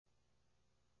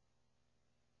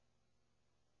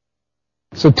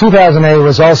So 2008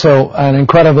 was also an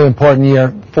incredibly important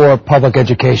year for public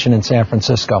education in San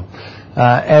Francisco.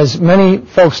 As many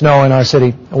folks know in our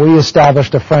city, we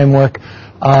established a framework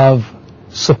of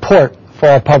support for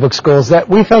our public schools that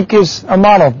we think is a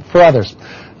model for others.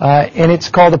 And it's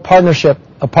called a partnership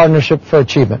for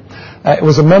achievement. It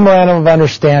was a memorandum of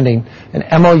understanding, an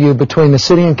MOU between the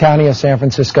city and county of San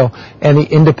Francisco and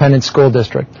the independent school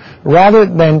district. Rather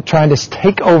than trying to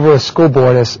take over a school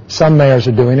board as some mayors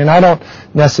are doing, and I don't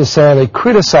necessarily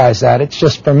criticize that, it's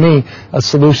just for me a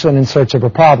solution in search of a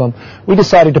problem, we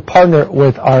decided to partner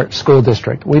with our school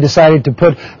district. We decided to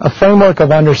put a framework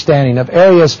of understanding of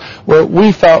areas where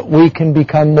we felt we can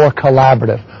become more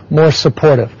collaborative, more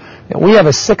supportive. We have a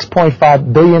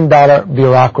 $6.5 billion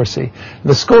bureaucracy.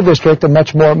 The school district, a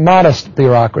much more modest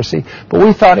bureaucracy. But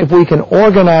we thought if we can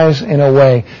organize in a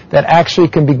way that actually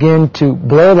can begin to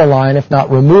blur the line, if not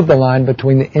remove the line,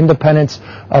 between the independence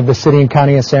of the city and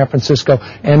county of San Francisco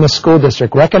and the school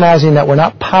district, recognizing that we're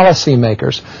not policy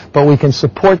makers, but we can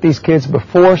support these kids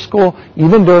before school,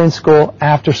 even during school,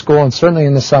 after school, and certainly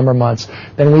in the summer months,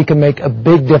 then we can make a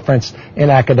big difference in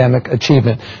academic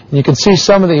achievement. And you can see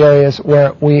some of the areas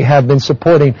where we have been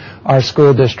supporting our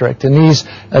school district. And these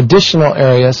additional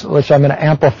areas, which I'm going to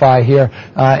amplify here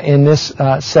in this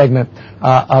segment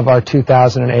of our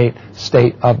 2008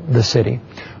 State of the City.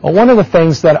 Well, one of the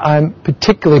things that I'm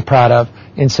particularly proud of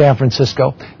in San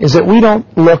Francisco is that we don't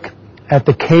look at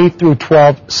the K through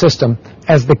 12 system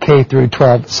as the K through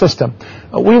 12 system.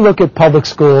 We look at public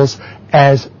schools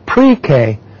as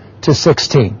pre-K to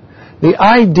 16. The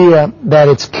idea that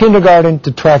it's kindergarten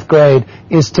to 12th grade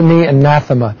is, to me,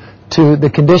 anathema to the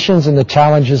conditions and the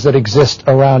challenges that exist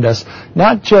around us,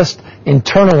 not just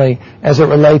internally as it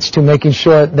relates to making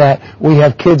sure that we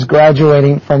have kids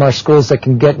graduating from our schools that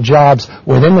can get jobs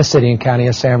within the city and county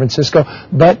of San Francisco,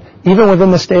 but even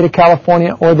within the state of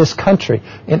California or this country.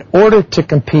 In order to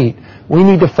compete, we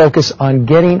need to focus on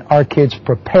getting our kids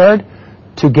prepared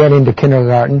to get into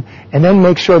kindergarten, and then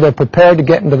make sure they're prepared to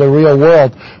get into the real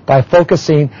world by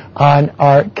focusing on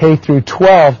our K through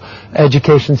 12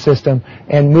 education system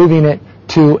and moving it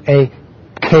to a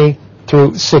K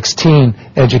through 16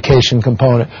 education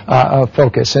component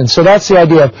focus. And so that's the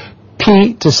idea of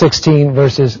P to 16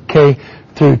 versus K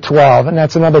through 12, and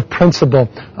that's another principle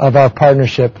of our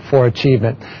partnership for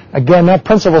achievement. Again, that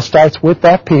principle starts with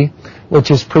that P,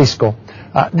 which is preschool.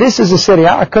 This is a city,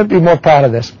 I couldn't be more proud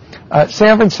of this.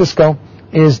 San Francisco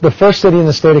is the first city in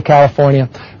the state of California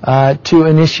to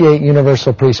initiate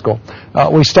universal preschool.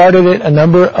 We started it a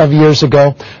number of years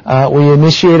ago. We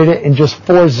initiated it in just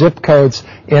 4 zip codes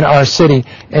in our city,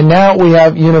 and now we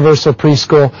have universal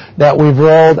preschool that we've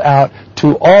rolled out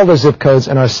to all the zip codes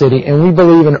in our city, and we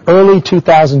believe in early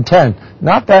 2010,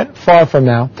 not that far from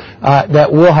now,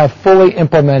 that we'll have fully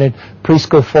implemented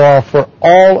preschool for all for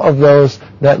all of those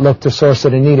that look to source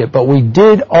it and need it. But we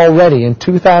did already in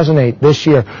 2008, this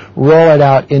year, roll it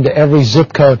out into every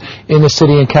zip code in the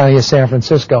city and county of San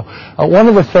Francisco. One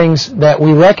of the things that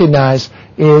we recognize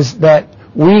is that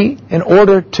we, in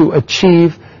order to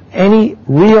achieve any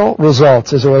real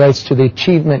results as it relates to the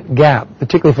achievement gap,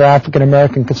 particularly for African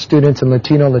American students and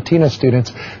Latina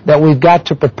students, that we've got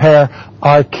to prepare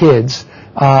our kids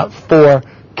for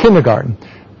kindergarten.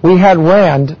 We had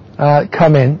RAND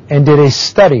come in and did a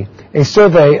study, a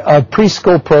survey of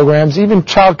preschool programs, even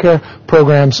child care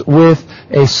programs with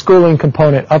a schooling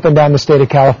component up and down the state of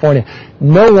California.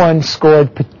 No one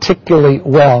scored particularly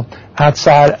well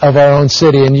outside of our own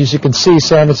city. And as you can see,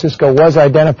 San Francisco was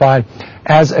identified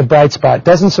as a bright spot.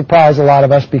 Doesn't surprise a lot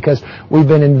of us because we've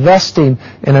been investing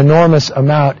an enormous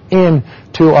amount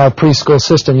into our preschool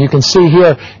system. You can see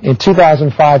here in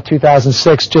 2005,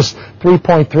 2006, just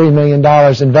 $3.3 million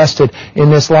invested. In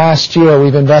this last year,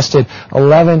 we've invested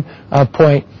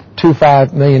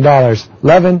 $11.25 million,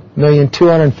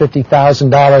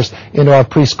 $11,250,000 into our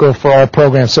preschool for our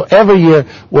program. So every year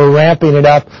we're ramping it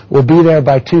up. We'll be there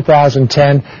by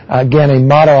 2010. Again, a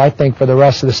model, I think, for the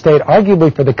rest of the state,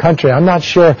 arguably for the country. I'm not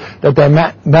sure that there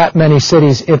are that many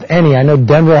cities, if any. I know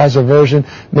Denver has a version.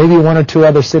 Maybe 1 or 2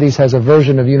 other cities has a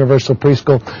version of universal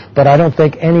preschool, but I don't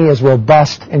think any as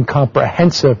robust and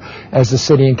comprehensive as the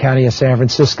city and county of San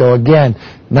Francisco. Again,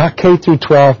 not K through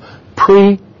 12,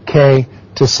 pre-K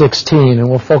to 16, and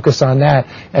we'll focus on that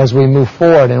as we move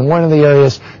forward. And one of the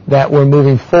areas that we're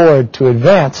moving forward to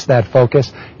advance that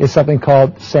focus is something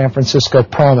called San Francisco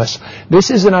Promise.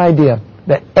 This is an idea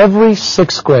that every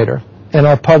 6th grader in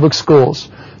our public schools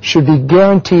should be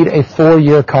guaranteed a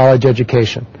 4-year college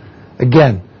education.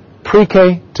 Again,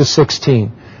 pre-K to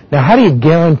 16. Now, how do you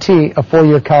guarantee a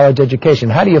 4-year college education?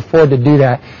 How do you afford to do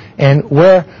that? And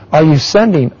where are you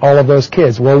sending all of those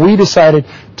kids? Well, we decided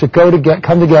to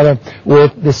come together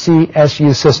with the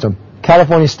CSU system,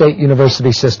 California State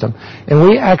University system. And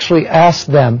we actually asked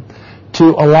them to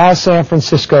allow San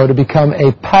Francisco to become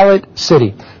a pilot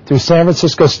city through San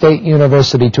Francisco State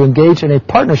University to engage in a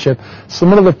partnership,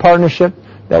 similar to the partnership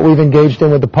that we've engaged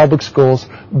in with the public schools,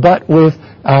 but with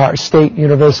our state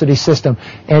university system,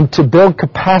 and to build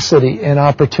capacity and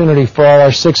opportunity for all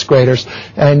our 6th graders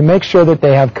and make sure that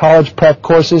they have college prep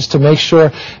courses, to make sure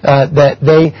that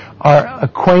they are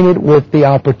acquainted with the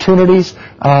opportunities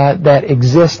that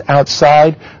exist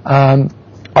outside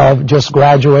of just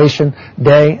graduation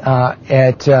day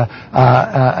as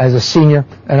a senior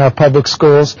in our public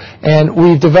schools. And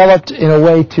we've developed in a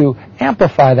way to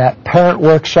amplify that parent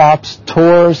workshops,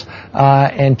 tours,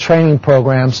 and training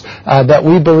programs that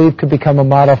we believe could become a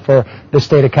model for the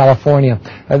state of California.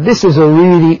 This is a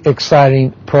really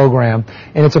exciting program,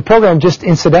 and it's a program, just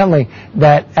incidentally,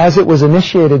 that as it was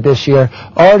initiated this year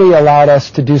already allowed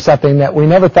us to do something that we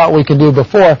never thought we could do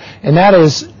before, and that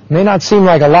is, may not seem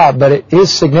like a lot, but it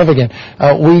is significant.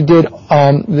 We did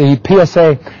the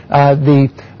PSA, the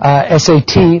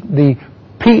SAT, the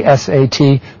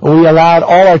PSAT. We allowed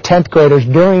all our 10th graders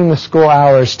during the school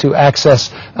hours to access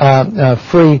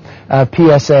free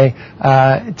PSAT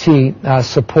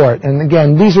support. And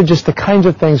again, these are just the kinds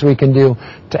of things we can do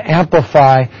to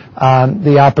amplify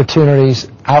the opportunities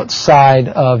outside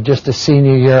of just a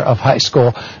senior year of high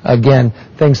school. Again,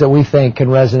 things that we think can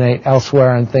resonate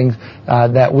elsewhere and things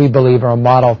that we believe are a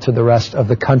model to the rest of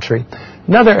the country.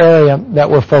 Another area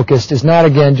that we're focused is not,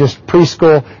 again, just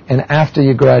preschool and after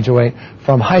you graduate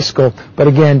from high school, but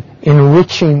again,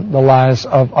 enriching the lives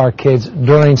of our kids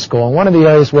during school. And one of the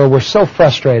areas where we're so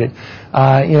frustrated,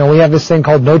 we have this thing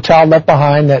called No Child Left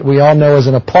Behind that we all know is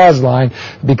an applause line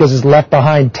because it's left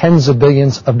behind tens of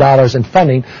billions of dollars in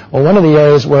funding. Well, one of the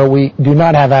areas where we do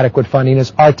not have adequate funding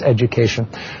is arts education.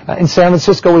 In San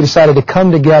Francisco, we decided to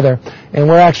come together, and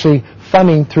we're actually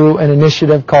funding through an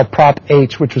initiative called Prop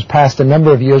H, which was passed a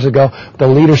number of years ago, the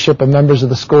leadership of members of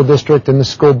the school district and the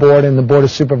school board and the board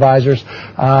of supervisors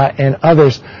and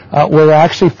others. We're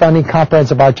actually funding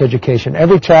comprehensive arts education.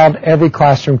 Every child, every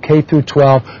classroom, K through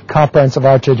 12, comprehensive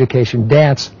arts education,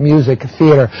 dance, music,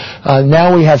 theater.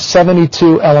 Now we have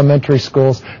 72 elementary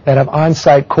schools that have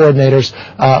on-site coordinators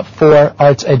for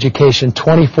arts education,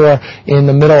 24 in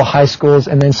the middle high schools,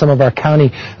 and then some of our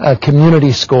county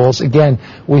community schools. Again,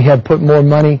 we have put more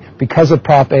money because of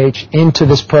Prop H into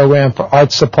this program for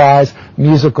art supplies,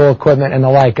 musical equipment, and the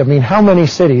like. I mean, how many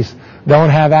cities don't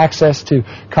have access to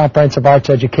comprehensive arts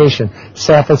education?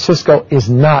 San Francisco is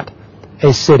not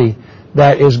a city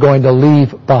that is going to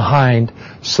leave behind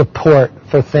support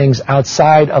for things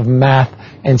outside of math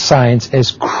and science,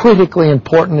 as critically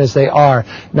important as they are.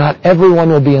 Not everyone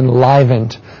will be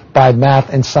enlivened by math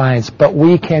and science, but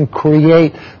we can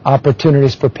create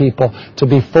opportunities for people to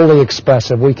be fully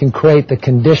expressive. We can create the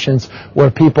conditions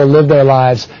where people live their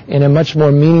lives in a much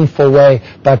more meaningful way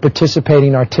by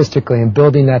participating artistically and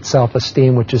building that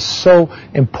self-esteem, which is so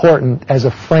important as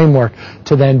a framework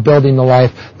to then building the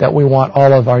life that we want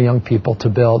all of our young people to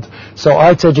build. So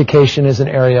arts education is an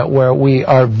area where we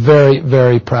are very,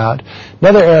 very proud.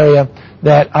 Another area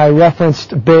that I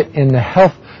referenced a bit in the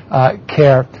health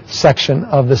care section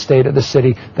of the state of the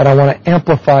city that I want to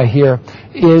amplify here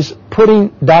is putting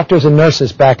doctors and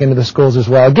nurses back into the schools as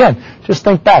well. Again, just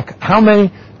think back. How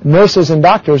many nurses and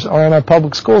doctors are in our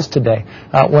public schools today?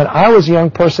 When I was a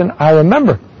young person, I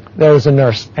remember there was a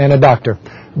nurse and a doctor.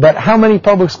 But how many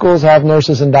public schools have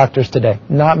nurses and doctors today?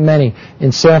 Not many.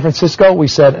 In San Francisco, we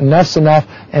said enough's enough,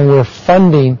 and we're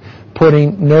funding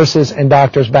putting nurses and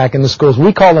doctors back in the schools.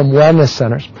 We call them wellness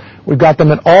centers. We've got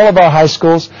them at all of our high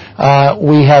schools.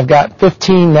 We have got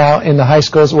 15 now in the high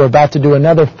schools. We're about to do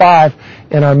another 5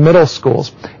 in our middle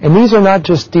schools. And these are not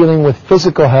just dealing with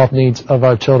physical health needs of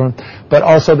our children, but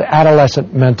also the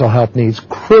adolescent mental health needs.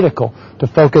 Critical to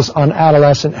focus on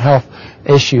adolescent health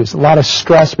issues. A lot of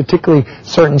stress, particularly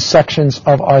certain sections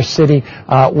of our city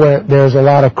where there's a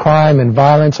lot of crime and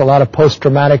violence, a lot of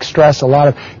post-traumatic stress, a lot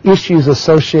of issues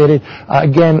associated,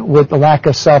 again, with the lack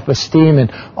of self-esteem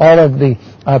and all of the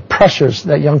pressures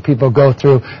that young people go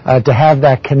through. To have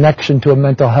that connection to a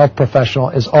mental health professional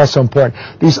is also important.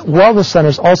 These wellness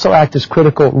centers also act as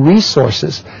critical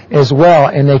resources as well,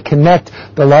 and they connect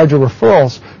the larger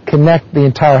referrals, connect the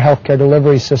entire healthcare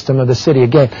delivery system of the city.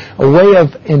 Again, a way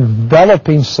of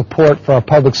enveloping support for our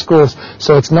public schools,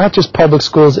 so it's not just public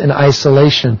schools in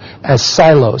isolation as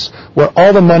silos, where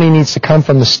all the money needs to come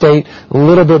from the state, a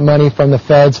little bit money from the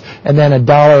feds, and then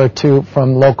 $1 or $2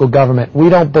 from local government. We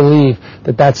don't believe that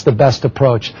that that's the best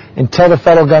approach. Until the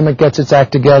federal government gets its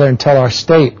act together, until our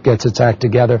state gets its act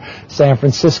together, San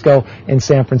Francisco and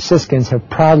San Franciscans have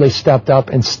proudly stepped up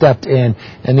and stepped in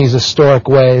these historic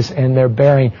ways, and they're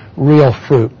bearing real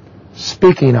fruit.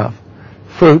 Speaking of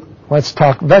fruit, let's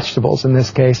talk vegetables in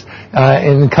this case,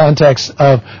 in the context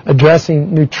of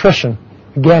addressing nutrition.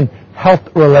 Again,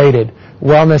 health-related.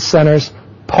 Wellness centers,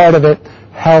 part of it,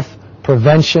 health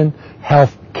prevention,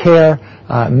 health care,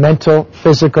 mental,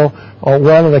 physical,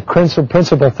 one of the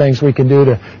principal things we can do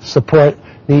to support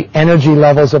the energy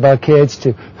levels of our kids,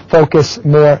 to focus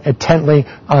more intently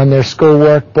on their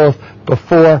schoolwork, both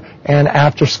before and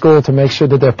after school, to make sure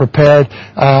that they're prepared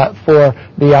for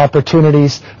the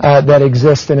opportunities that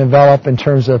exist and develop in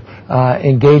terms of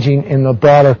engaging in the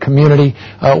broader community.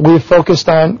 We've focused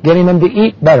on getting them to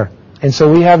eat better. And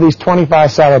so we have these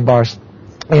 25 salad bars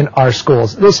in our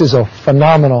schools. This is a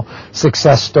phenomenal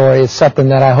success story. It's something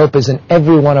that I hope is in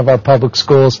every one of our public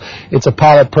schools. It's a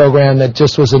pilot program that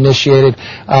just was initiated,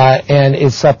 and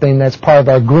it's something that's part of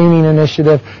our greening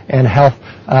initiative and health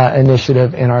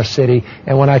initiative in our city.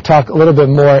 And when I talk a little bit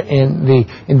more in the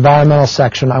environmental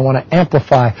section, I want to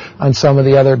amplify on some of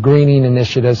the other greening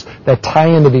initiatives that tie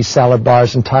into these salad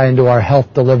bars and tie into our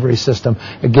health delivery system.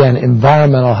 Again,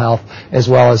 environmental health as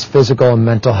well as physical and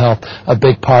mental health, a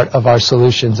big part of our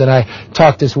solutions. And I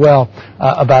talked as well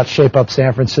about Shape Up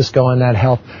San Francisco in that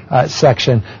health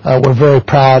section. We're very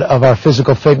proud of our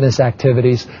physical fitness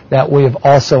activities that we have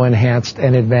also enhanced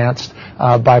and advanced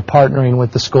by partnering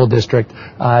with the school district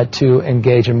to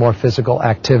engage in more physical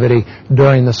activity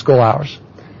during the school hours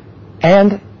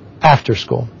and after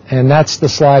school. And that's the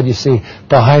slide you see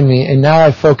behind me. And now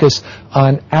I focus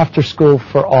on after school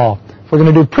for all. If we're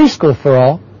going to do preschool for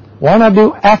all, why not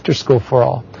do after school for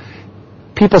all?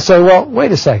 People say, well,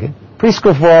 wait a second.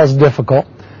 Preschool for all is difficult.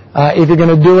 If you're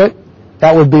going to do it,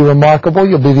 that would be remarkable.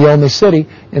 You'll be the only city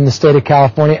in the state of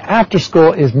California. After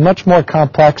school is much more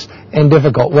complex and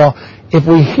difficult. Well, if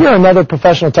we hear another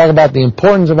professional talk about the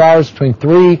importance of hours between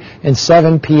 3 and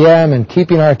 7 p.m. and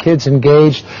keeping our kids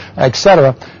engaged,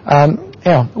 etc.,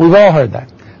 we've all heard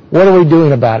that. What are we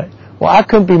doing about it? Well, I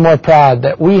couldn't be more proud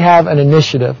that we have an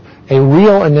initiative, a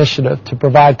real initiative, to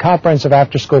provide comprehensive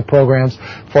after-school programs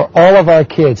for all of our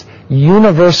kids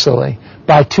universally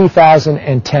by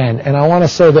 2010. And I want to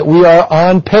say that we are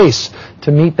on pace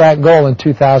to meet that goal in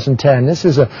 2010. This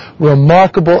is a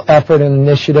remarkable effort and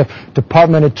initiative.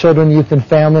 Department of Children, Youth, and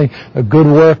Family, a good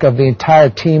work of the entire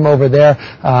team over there,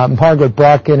 Margaret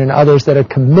Brotkin and others that have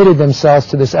committed themselves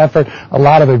to this effort. A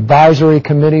lot of advisory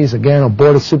committees, again, a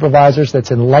board of supervisors that's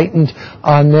enlightened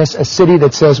on this, a city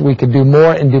that says we could do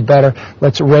more and do better.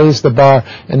 Let's raise the bar,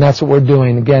 and that's what we're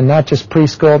doing. Again, not just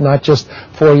preschool, not just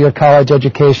four-year college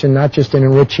education, not just in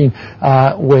enriching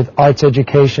with arts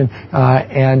education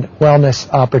and wellness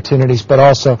opportunities, but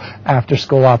also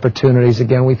after-school opportunities.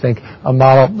 Again, we think a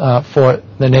model for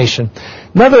the nation.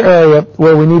 Another area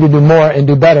where we need to do more and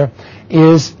do better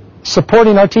is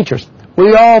supporting our teachers.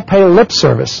 We all pay lip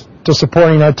service to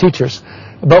supporting our teachers,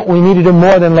 but we need to do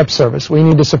more than lip service. We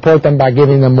need to support them by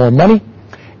giving them more money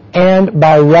and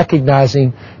by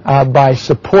recognizing their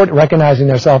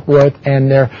self-worth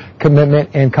and their commitment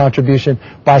and contribution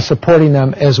by supporting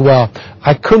them as well.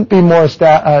 I couldn't be more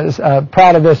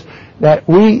proud of this, that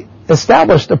we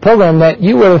established a program that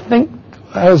you would think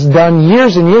was done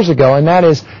years and years ago, and that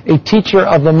is a Teacher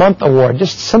of the Month award.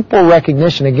 Just simple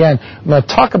recognition. Again, I'm going to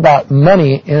talk about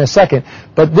money in a second,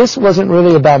 but this wasn't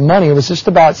really about money. It was just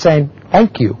about saying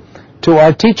thank you to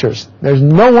our teachers. There's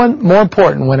no one more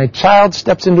important when a child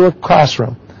steps into a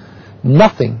classroom.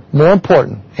 Nothing more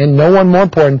important and no one more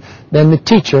important than the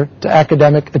teacher to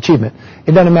academic achievement.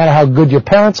 It doesn't matter how good your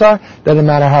parents are, doesn't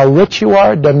matter how rich you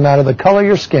are, it doesn't matter the color of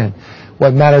your skin.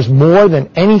 What matters more than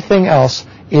anything else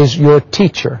is your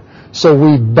teacher. So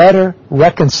we better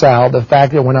reconcile the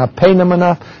fact that we're not paying them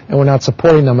enough and we're not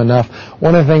supporting them enough.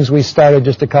 One of the things we started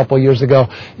just a couple of years ago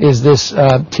is this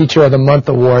Teacher of the Month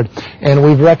award, and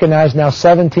we've recognized now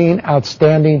 17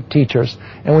 outstanding teachers.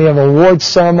 And we have an awards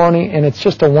ceremony, and it's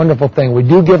just a wonderful thing. We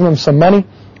do give them some money,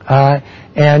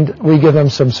 and we give them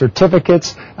some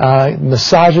certificates,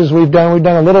 massages we've done. We've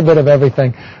done a little bit of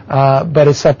everything, but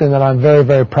it's something that I'm very,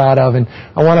 very proud of. And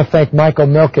I want to thank Michael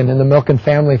Milken and the Milken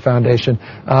Family Foundation.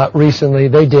 Recently,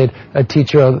 they did a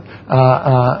teacher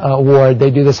award.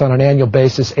 They do this on an annual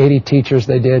basis. 80 teachers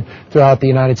they did throughout the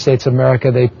United States of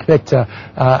America. They picked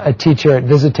a teacher at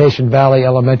Visitation Valley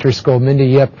Elementary School, Mindy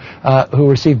Yip, who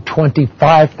received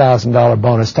 $25,000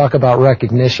 bonus. Talk about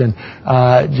recognition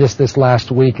just this last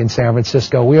week. week in San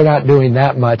Francisco. We are not doing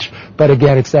that much, but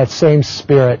again, it's that same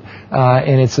spirit,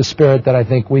 and it's a spirit that I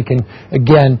think we can,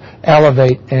 again,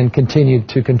 elevate and continue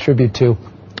to contribute to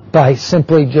by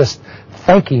simply just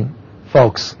thanking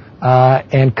folks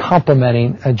and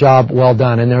complimenting a job well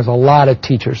done. And there's a lot of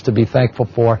teachers to be thankful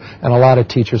for and a lot of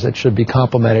teachers that should be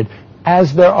complimented,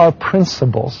 as there are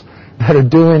principals that are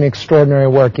doing extraordinary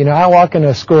work. You know, I walk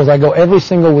into schools, I go every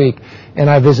single week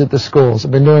and I visit the schools. I've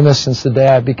been doing this since the day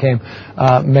I became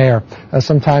mayor.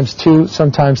 Sometimes 2,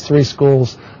 sometimes 3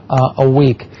 schools a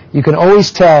week. You can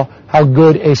always tell how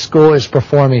good a school is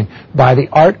performing by the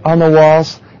art on the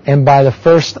walls and by the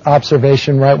first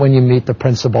observation right when you meet the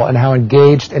principal and how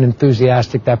engaged and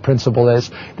enthusiastic that principal is.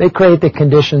 They create the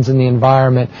conditions and the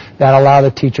environment that allow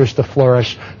the teachers to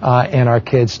flourish and our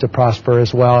kids to prosper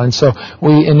as well. And so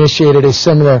we initiated a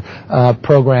similar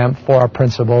program for our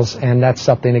principals, and that's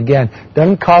something, again,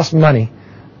 doesn't cost money,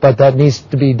 but that needs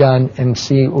to be done, and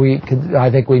I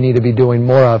think we need to be doing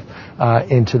more of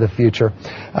into the future.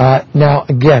 Now,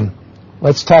 again,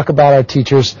 let's talk about our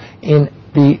teachers in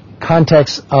the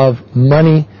context of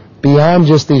money beyond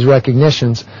just these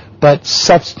recognitions, but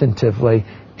substantively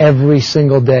every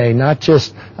single day, not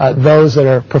just those that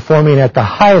are performing at the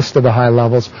highest of the high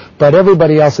levels, but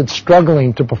everybody else that's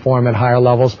struggling to perform at higher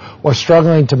levels or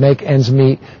struggling to make ends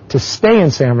meet to stay in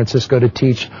San Francisco to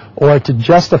teach or to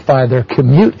justify their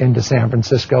commute into San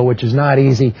Francisco, which is not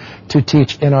easy to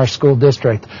teach in our school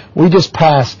district.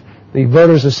 The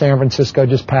voters of San Francisco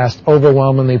just passed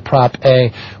overwhelmingly Prop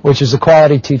A, which is the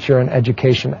Quality Teacher and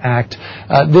Education Act.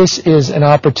 This is an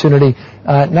opportunity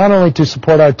not only to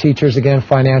support our teachers, again,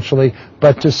 financially,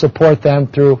 but to support them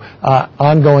through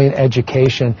ongoing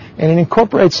education. And it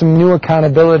incorporates some new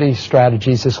accountability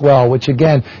strategies as well, which,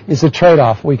 again, is a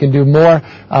trade-off. We can do more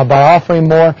by offering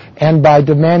more and by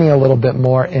demanding a little bit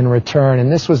more in return.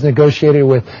 And this was negotiated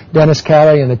with Dennis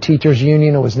Kelly and the Teachers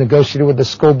Union. It was negotiated with the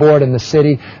school board and the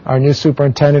city. Our new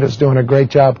superintendent is doing a great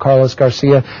job, Carlos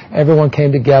Garcia. Everyone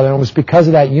came together, and it was because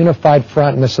of that unified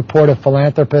front and the support of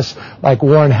philanthropists like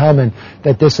Warren Hellman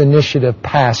that this initiative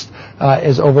passed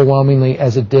as overwhelmingly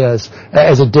as it did.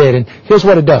 And here's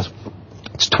what it does.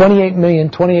 It's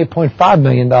 $28.5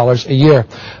 million a year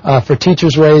for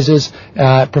teachers' raises,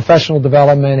 professional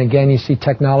development. Again, you see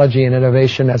technology and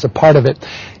innovation as a part of it.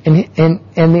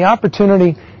 And the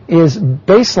opportunity is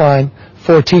baseline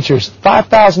for teachers,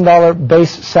 $5,000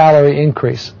 base salary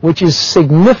increase, which is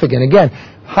significant. Again,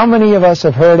 how many of us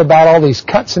have heard about all these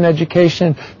cuts in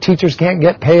education? Teachers can't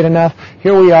get paid enough.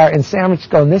 Here we are in San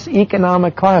Francisco in this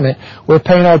economic climate. We're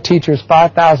paying our teachers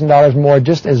 $5,000 more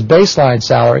just as baseline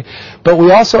salary. But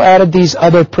we also added these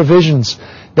other provisions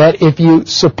that if you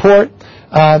support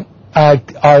our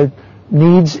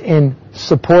needs in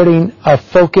supporting a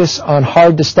focus on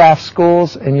hard-to-staff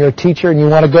schools, and you're a teacher and you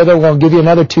want to go there, we'll give you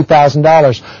another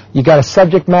 $2,000. You got a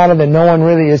subject matter that no one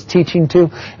really is teaching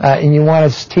to, and you want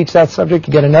to teach that subject,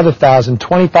 you get another $1,000,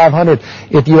 $2,500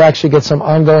 if you actually get some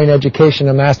ongoing education,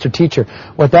 a master teacher.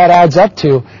 What that adds up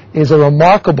to is a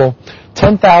remarkable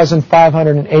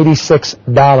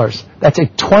 $10,586. That's a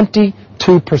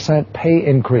 22% pay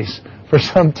increase for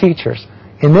some teachers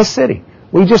in this city.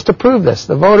 We just approved this.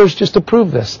 The voters just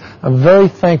approved this. I'm very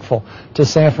thankful to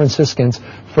San Franciscans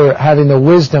for having the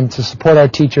wisdom to support our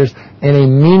teachers in a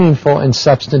meaningful and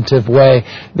substantive way.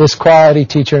 This Quality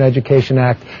Teacher and Education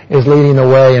Act is leading the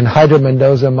way. And Hydra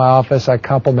Mendoza in my office, I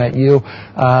compliment you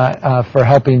for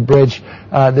helping bridge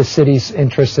the city's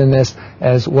interest in this,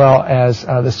 as well as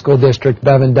the school district,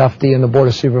 Bevan Dufty and the Board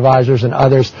of Supervisors and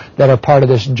others that are part of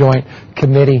this joint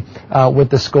committee with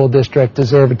the school district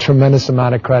deserve a tremendous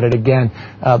amount of credit. Again,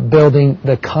 building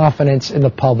the confidence in the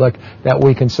public that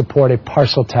we can support a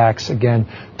parcel tax, again,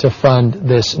 to fund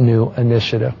this new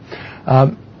initiative.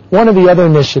 One of the other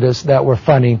initiatives that we're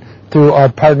funding through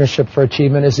our Partnership for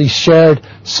Achievement is these shared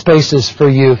spaces for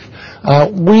youth.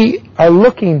 We are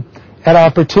looking at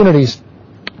opportunities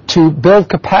to build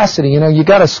capacity. You know, you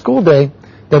got a school day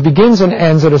that begins and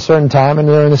ends at a certain time, and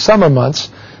during the summer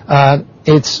months,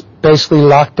 it's basically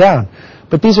locked down.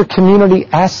 But these are community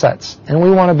assets, and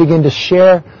we want to begin to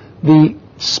share the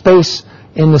space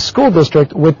in the school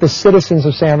district with the citizens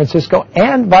of San Francisco,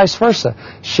 and vice versa,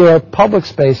 share public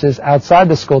spaces outside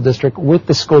the school district with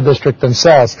the school district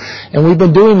themselves. And we've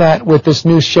been doing that with this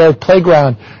new shared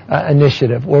playground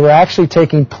initiative, where we're actually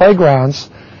taking playgrounds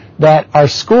that are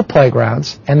school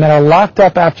playgrounds and that are locked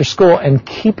up after school and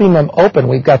keeping them open.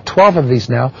 We've got 12 of these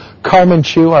now. Carmen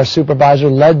Chu, our supervisor,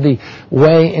 led the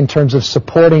way in terms of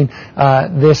supporting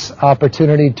this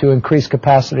opportunity to increase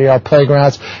capacity at our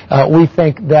playgrounds. We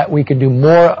think that we can do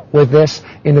more with this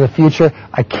into the future.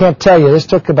 I can't tell you, this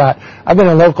took I've been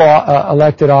in local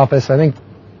elected office, I think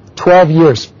 12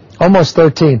 years, almost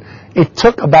 13. It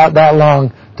took about that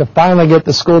long to finally get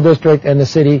the school district and the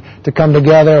city to come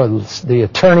together, the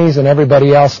attorneys and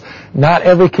everybody else. Not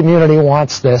every community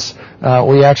wants this.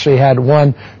 We actually had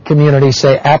one community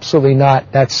say, absolutely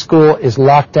not. That school is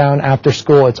locked down after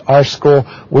school. It's our school.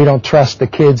 We don't trust the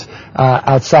kids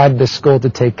outside the school to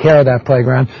take care of that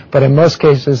playground. But in most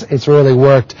cases, it's really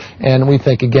worked, and we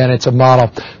think, again, it's a model.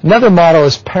 Another model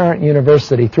is Parent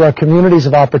University. Through our communities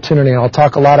of opportunity, and I'll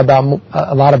talk a lot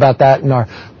about that in our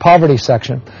poverty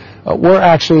section. We're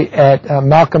actually at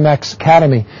Malcolm X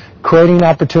Academy creating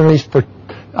opportunities for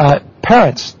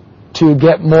parents to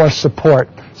get more support.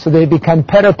 So they become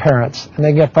better parents, and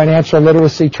they get financial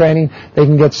literacy training. They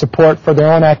can get support for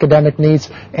their own academic needs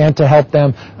and to help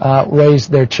them raise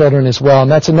their children as well.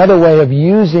 And that's another way of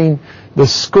using the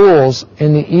schools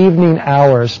in the evening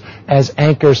hours as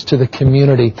anchors to the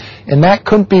community. And that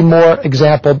couldn't be more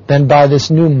example than by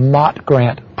this new Mott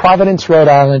grant. Providence, Rhode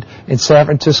Island, and San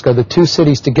Francisco, the two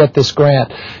cities to get this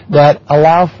grant that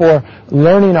allow for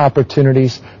learning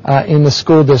opportunities in the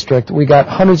school district. We got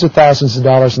hundreds of thousands of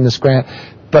dollars in this grant,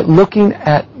 but looking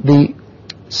at the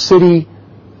city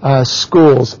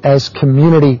schools as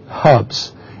community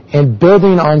hubs and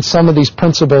building on some of these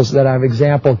principles that I've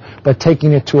exampled, but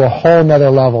taking it to a whole nother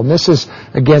level. And this is,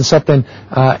 again, something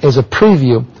as a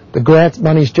preview. The grant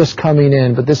money's just coming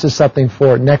in, but this is something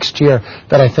for next year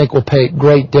that I think will pay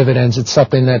great dividends. It's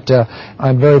something that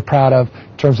I'm very proud of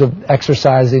in terms of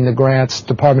exercising the grants.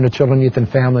 Department of Children, Youth, and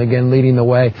Family, again, leading the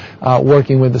way,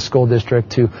 working with the school district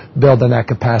to build on that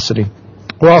capacity.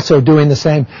 We're also doing the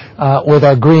same with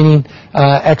our greening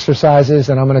exercises,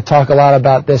 and I'm going to talk a lot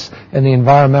about this in the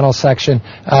environmental section.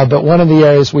 But one of the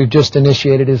areas we've just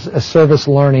initiated is a service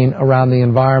learning around the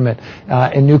environment,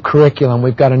 a new curriculum.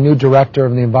 We've got a new director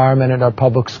of the environment at our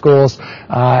public schools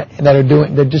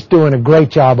they're just doing a great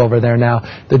job over there now.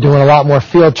 They're doing a lot more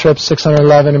field trips,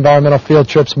 611 environmental field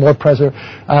trips, more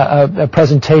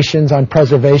presentations on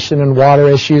preservation and water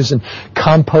issues, and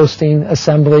composting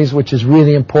assemblies, which is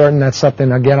really important. That's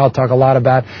something, again, I'll talk a lot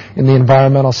about in the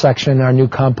environmental section, our new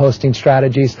composting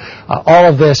strategies. All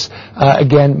of this,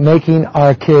 again, making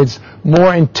our kids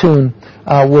more in tune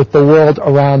with the world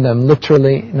around them,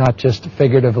 literally, not just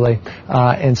figuratively,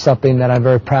 and something that I'm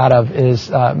very proud of is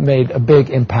made a big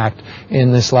impact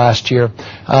in this last year.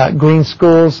 Green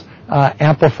schools,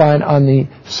 amplifying on the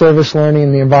service learning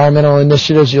and the environmental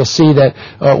initiatives. You'll see that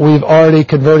we've already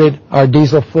converted our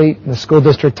diesel fleet. The school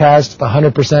district has to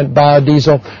 100%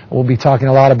 biodiesel. We'll be talking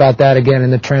a lot about that again in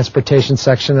the transportation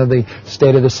section of the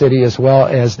state of the city as well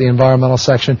as the environmental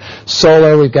section.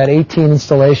 Solar, we've got 18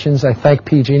 installations. I thank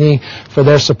PG&E for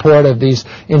their support of these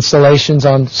installations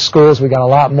on schools. We got a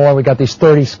lot more. We got these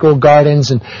 30 school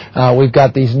gardens, and we've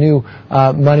got these new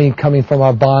money coming from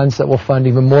our bonds that will fund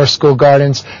even more school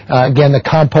gardens. Again, the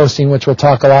composting, which we'll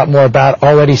talk a lot more about.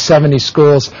 Already 70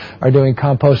 schools are doing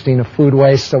composting of food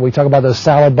waste. So we talk about those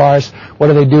salad bars. What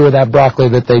do they do with that broccoli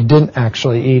that they didn't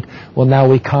actually eat? Well, now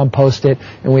we compost it,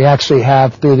 and we actually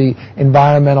have, through the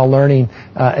environmental learning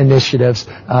initiatives,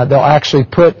 they'll actually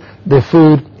put the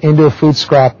food into a food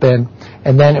scrap bin,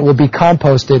 and then it will be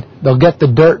composted. They'll get the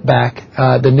dirt back,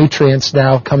 the nutrients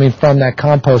now coming from that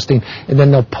composting, and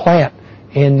then they'll plant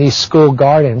in these school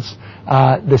gardens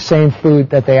the same food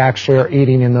that they actually are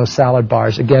eating in those salad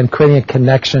bars. Again, creating a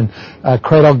connection,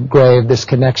 cradle grave, this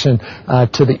connection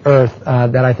to the earth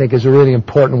that I think is a really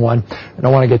important one. I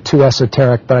don't want to get too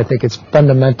esoteric, but I think it's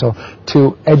fundamental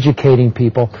to educating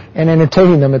people and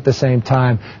entertaining them at the same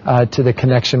time to the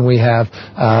connection we have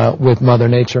with Mother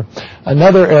Nature.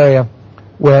 Another area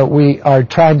where we are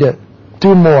trying to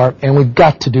do more, and we've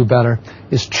got to do better,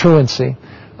 is truancy.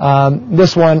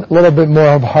 This one, a little bit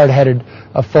more of hard-headed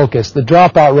focus. The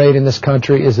dropout rate in this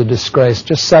country is a disgrace.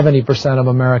 Just 70% of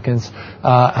Americans,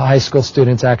 high school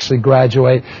students, actually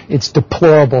graduate. It's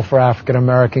deplorable for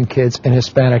African-American kids and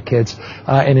Hispanic kids.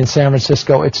 And in San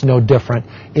Francisco, it's no different.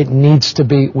 It needs to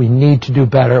be. We need to do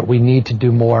better. We need to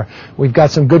do more. We've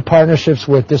got some good partnerships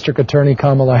with District Attorney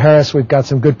Kamala Harris. We've got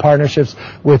some good partnerships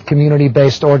with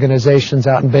community-based organizations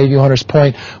out in Bayview Hunters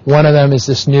Point. One of them is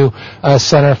this new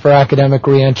Center for Academic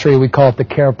Reentry. We call it the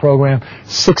CARE program.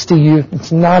 60 youth.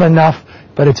 It's not enough,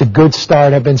 but it's a good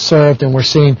start. Have been served, and we're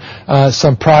seeing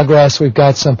some progress. We've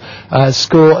got some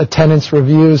school attendance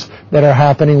reviews that are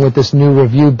happening with this new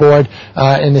review board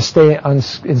in the State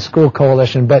in School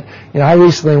Coalition. But I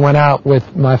recently went out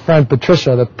with my friend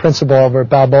Patricia, the principal over at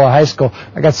Balboa High School.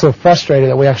 I got so frustrated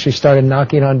that we actually started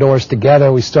knocking on doors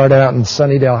together. We started out in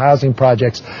Sunnydale housing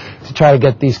projects to try to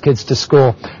get these kids to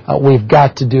school. We've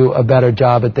got to do a better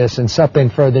job at this, and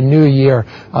something for the new year.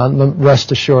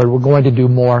 Rest assured, we're going to do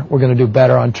more. We're going to do better.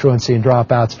 better on truancy and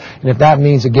dropouts. And if that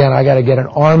means, again, I got to get an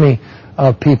army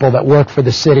of people that work for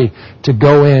the city to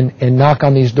go in and knock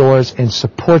on these doors and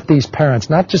support these parents,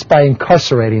 not just by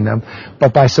incarcerating them,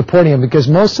 but by supporting them. Because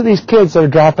most of these kids that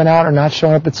are dropping out or not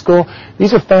showing up at school,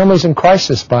 these are families in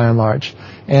crisis by and large.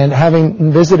 And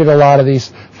having visited a lot of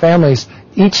these families,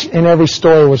 each and every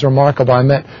story was remarkable. I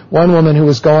met one woman who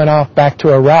was going off back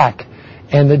to Iraq,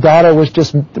 and the daughter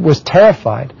was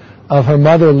terrified of her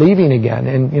mother leaving again.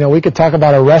 And, we could talk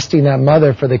about arresting that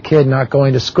mother for the kid not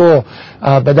going to school,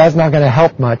 but that's not going to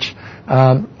help much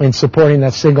in supporting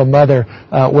that single mother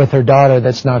with her daughter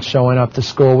that's not showing up to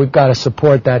school. We've got to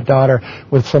support that daughter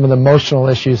with some of the emotional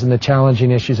issues and the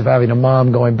challenging issues of having a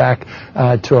mom going back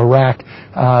to Iraq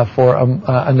for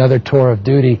another tour of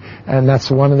duty. And that's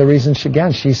one of the reasons,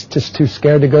 she's just too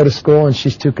scared to go to school, and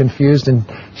she's too confused, and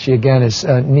she, again, is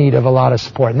in need of a lot of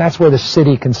support. And that's where the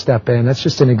city can step in. That's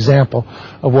just an example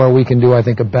of where we can do, I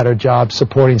think, a better job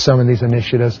supporting some of these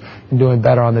initiatives and doing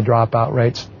better on the dropout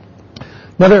rates.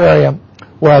 Another area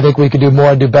where I think we could do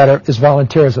more and do better is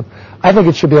volunteerism. I think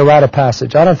it should be a rite of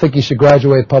passage. I don't think you should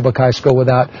graduate public high school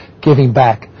without giving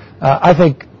back. I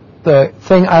think the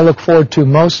thing I look forward to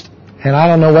most, and I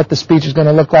don't know what the speech is going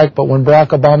to look like, but when Barack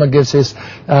Obama gives his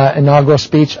inaugural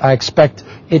speech, I expect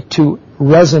it to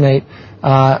resonate,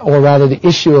 or rather the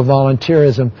issue of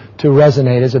volunteerism to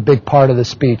resonate as a big part of the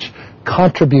speech.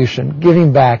 Contribution,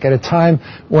 giving back at a time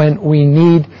when we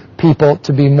need people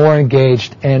to be more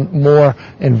engaged and more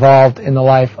involved in the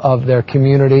life of their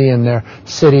community and their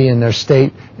city and their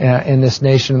state, in this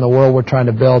nation and the world we're trying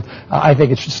to build. I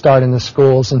think it should start in the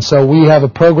schools. And so we have a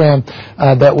program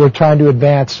that we're trying to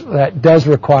advance that does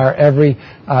require every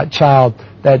child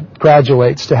that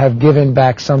graduates to have given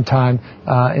back sometime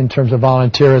in terms of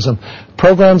volunteerism.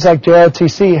 Programs like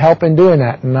JROTC help in doing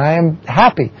that, and I am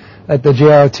happy that the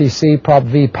JROTC Prop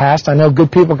V passed. I know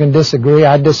good people can disagree.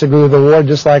 I disagree with the award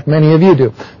just like many of you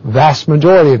do. Vast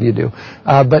majority of you do.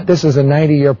 But this is a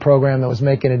 90-year program that was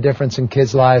making a difference in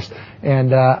kids' lives,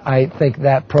 and I think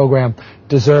that program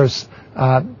deserved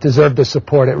the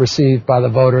support it received by the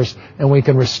voters, and we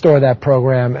can restore that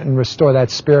program and restore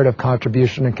that spirit of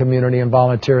contribution and community and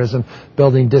volunteerism,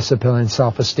 building discipline and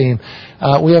self-esteem.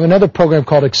 We have another program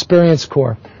called Experience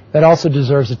Corps that also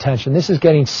deserves attention. This is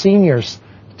getting seniors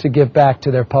to give back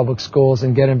to their public schools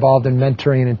and get involved in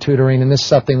mentoring and tutoring, and this is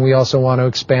something we also want to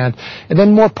expand. And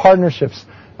then more partnerships.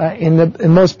 In the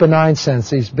most benign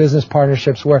sense, these business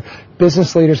partnerships where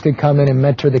business leaders can come in and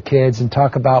mentor the kids and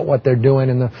talk about what they're doing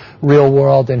in the real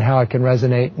world and how it can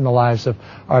resonate in the lives of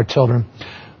our children.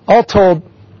 All told,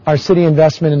 our city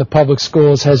investment in the public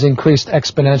schools has increased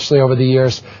exponentially over the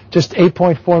years. Just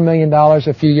 $8.4 million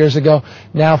a few years ago,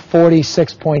 now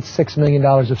 $46.6 million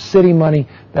of city money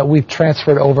that we've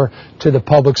transferred over to the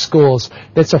public schools.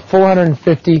 That's a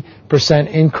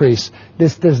 450% increase.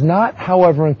 This does not,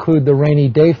 however, include the rainy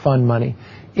day fund money.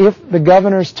 If the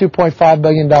governor's $2.5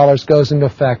 billion goes into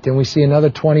effect and we see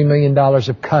another $20 million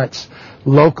of cuts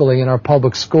locally in our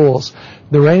public schools,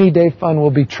 the rainy day fund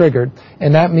will be triggered,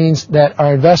 and that means that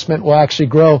our investment will actually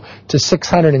grow to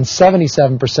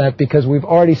 677% because we've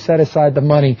already set aside the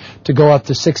money to go up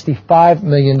to $65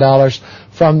 million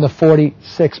from the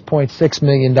 $46.6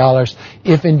 million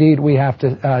if indeed we have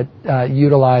to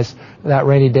utilize that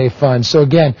rainy day fund. So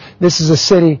again, this is a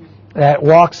city that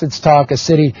walks its talk, a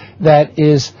city that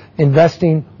is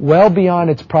investing well beyond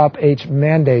its Prop H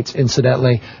mandates,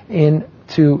 incidentally,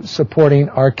 into supporting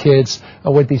our kids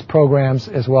with these programs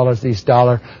as well as these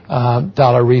dollar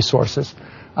resources.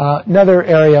 Another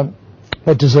area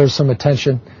that deserves some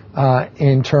attention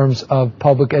in terms of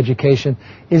public education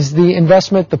is the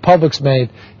investment the public's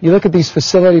made. You look at these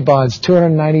facility bonds,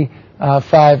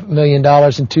 $295 million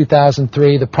in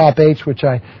 2003, the Prop H, which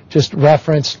I just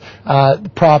referenced,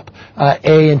 Prop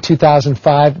A in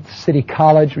 2005, City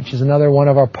College, which is another one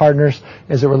of our partners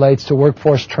as it relates to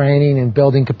workforce training and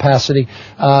building capacity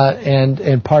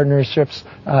and partnerships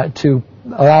to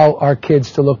allow our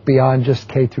kids to look beyond just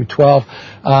K through 12.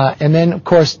 And then, of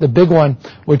course, the big one,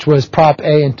 which was Prop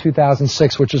A in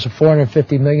 2006, which is a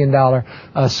 $450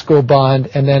 million school bond.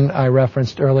 And then I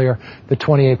referenced earlier the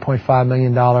 $28.5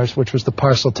 million, which was the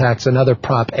parcel tax, another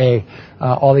Prop A.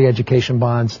 All the education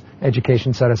bonds,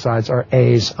 education set-asides are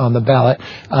A's on the ballot,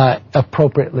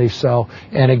 appropriately so.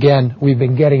 And again, we've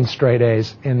been getting straight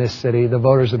A's in this city. The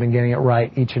voters have been getting it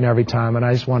right each and every time. And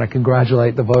I just want to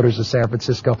congratulate the voters of San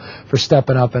Francisco for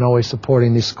stepping up and always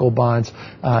supporting these school bonds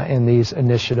and these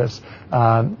initiatives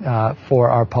for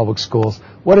our public schools.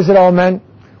 What does it all mean?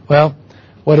 Well,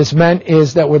 What it's meant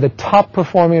is that we're the top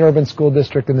performing urban school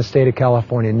district in the state of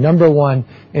California, number one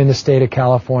in the state of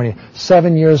California.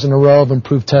 7 years in a row of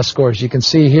improved test scores. You can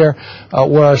see here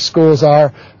where our schools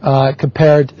are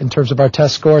compared in terms of our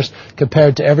test scores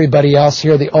compared to everybody else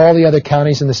here. All the other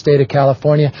counties in the state of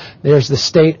California. There's the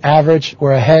state average.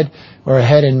 We're ahead. We're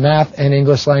ahead in math and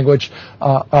English language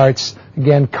arts.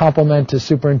 Again, compliment to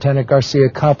Superintendent Garcia,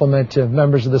 compliment to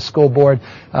members of the school board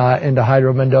and to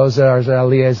Hydro Mendoza, our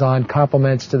liaison,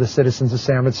 compliments to the citizens of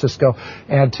San Francisco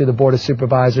and to the Board of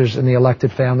Supervisors and the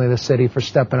elected family of the city for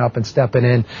stepping up and stepping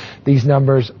in. These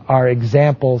numbers are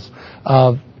examples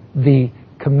of the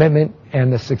commitment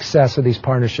and the success of these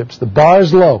partnerships. The bar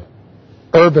is low,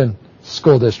 urban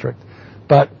school district,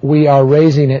 but we are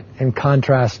raising it in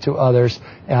contrast to others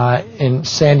in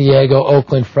San Diego,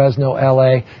 Oakland, Fresno,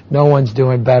 L.A. No one's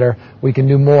doing better. We can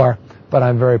do more, but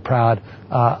I'm very proud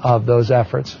of those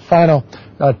efforts. Final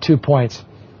 2 points.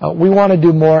 We want to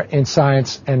do more in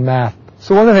science and math.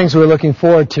 So one of the things we're looking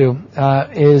forward to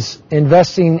is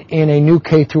investing in a new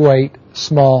K-8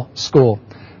 small school.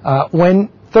 When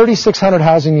 3,600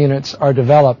 housing units are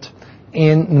developed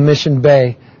in the Mission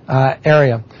Bay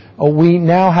area, we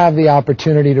now have the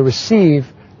opportunity to receive,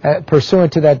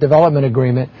 pursuant to that development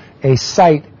agreement, a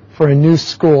site for a new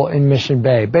school in Mission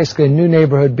Bay. Basically, a new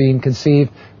neighborhood being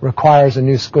conceived requires a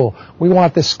new school. We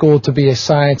want this school to be a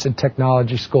science and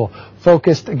technology school,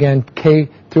 focused, again,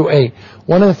 K-8.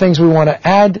 One of the things we want to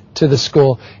add to the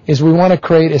school is we want to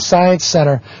create a science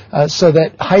center so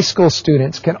that high school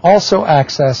students can also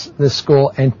access the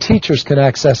school and teachers can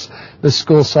access the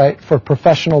school site for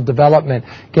professional development.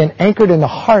 Again, anchored in the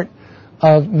heart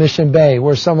of Mission Bay,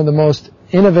 where some of the most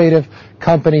innovative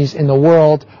companies in the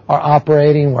world are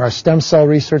operating, where our stem cell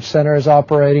research center is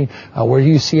operating, where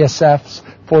UCSF's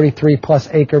 43-plus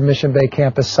acre Mission Bay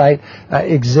campus site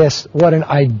exists. What an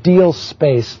ideal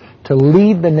space to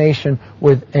lead the nation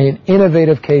with an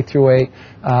innovative K-8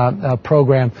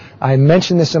 program. I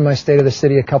mentioned this in my State of the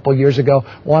City a couple years ago.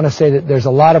 I want to say that there's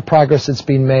a lot of progress that's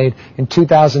been made. In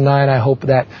 2009, I hope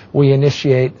that we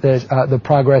initiate the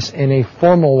progress in a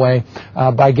formal way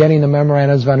by getting the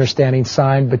memorandums of understanding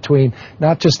signed between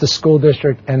not just the school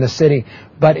district and the city,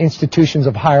 but institutions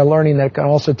of higher learning that can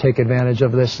also take advantage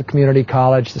of this, the community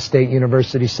college, the state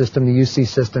university system, the UC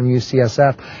system,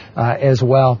 UCSF as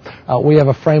well. We have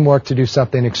a framework to do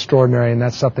something extraordinary, and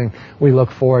that's something we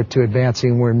look forward to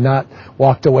advancing. We're not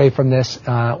walked away from this.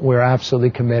 We're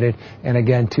absolutely committed. And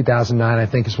again, 2009, I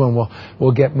think, is when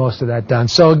we'll get most of that done.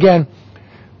 So again,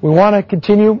 we want to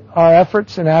continue our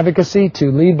efforts and advocacy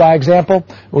to lead by example.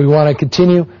 We want to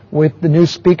continue with the new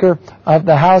Speaker of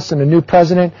the House and the new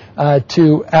President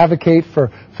to advocate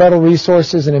for federal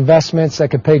resources and investments that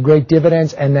could pay great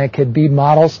dividends and that could be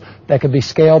models that could be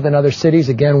scaled in other cities.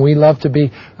 Again, we love to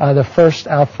be the first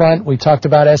out front. We talked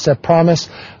about SF Promise.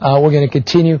 We're going to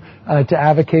continue to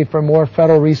advocate for more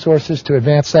federal resources to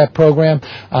advance that program.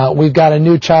 We've got a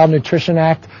new Child Nutrition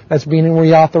Act that's being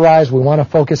reauthorized. We want to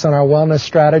focus on our wellness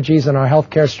strategies and our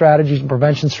healthcare strategies and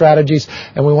prevention strategies,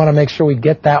 and we want to make sure we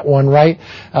get that one right.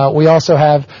 We also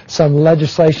have some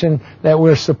legislation that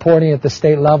we're supporting at the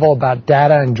state level about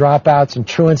data and dropouts and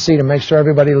truancy to make sure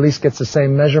everybody at least gets the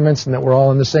same measurements and that we're all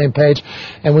on the same page.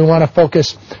 And we want to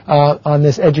focus on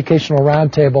this educational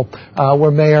roundtable where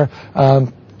Mayor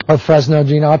of Fresno,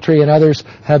 Gene Autry, and others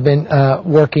have been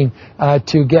working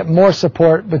to get more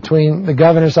support between the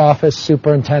governor's office,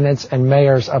 superintendents, and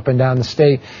mayors up and down the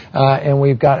state. And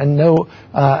we've got a new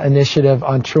initiative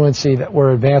on truancy that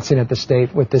we're advancing at the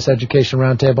state with this education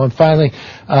roundtable. And finally,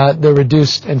 the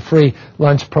reduced and free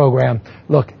lunch program.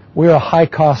 Look, we're a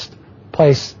high-cost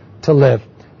place to live,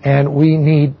 and we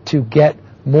need to get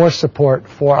more support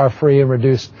for our free and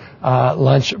reduced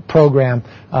lunch program.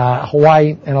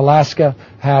 Hawaii and Alaska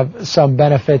have some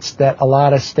benefits that a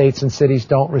lot of states and cities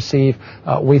don't receive.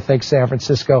 We think San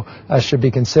Francisco should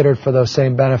be considered for those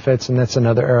same benefits, and that's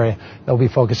another area that we'll be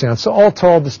focusing on. So all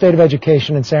told, the state of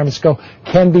education in San Francisco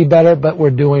can be better, but we're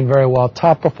doing very well.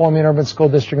 Top performing urban school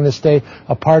district in the state,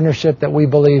 a partnership that we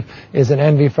believe is an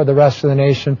envy for the rest of the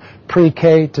nation.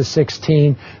 Pre-K to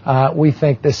 16, we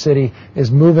think this city is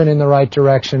moving in the right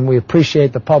direction. We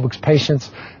appreciate the public's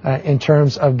patience in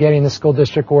terms of getting the school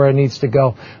district where it needs to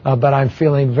go, but I'm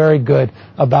feeling very good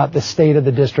about the state of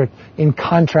the district in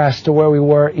contrast to where we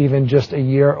were even just a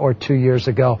year or 2 years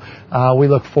ago. We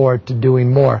look forward to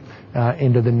doing more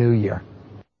into the new year.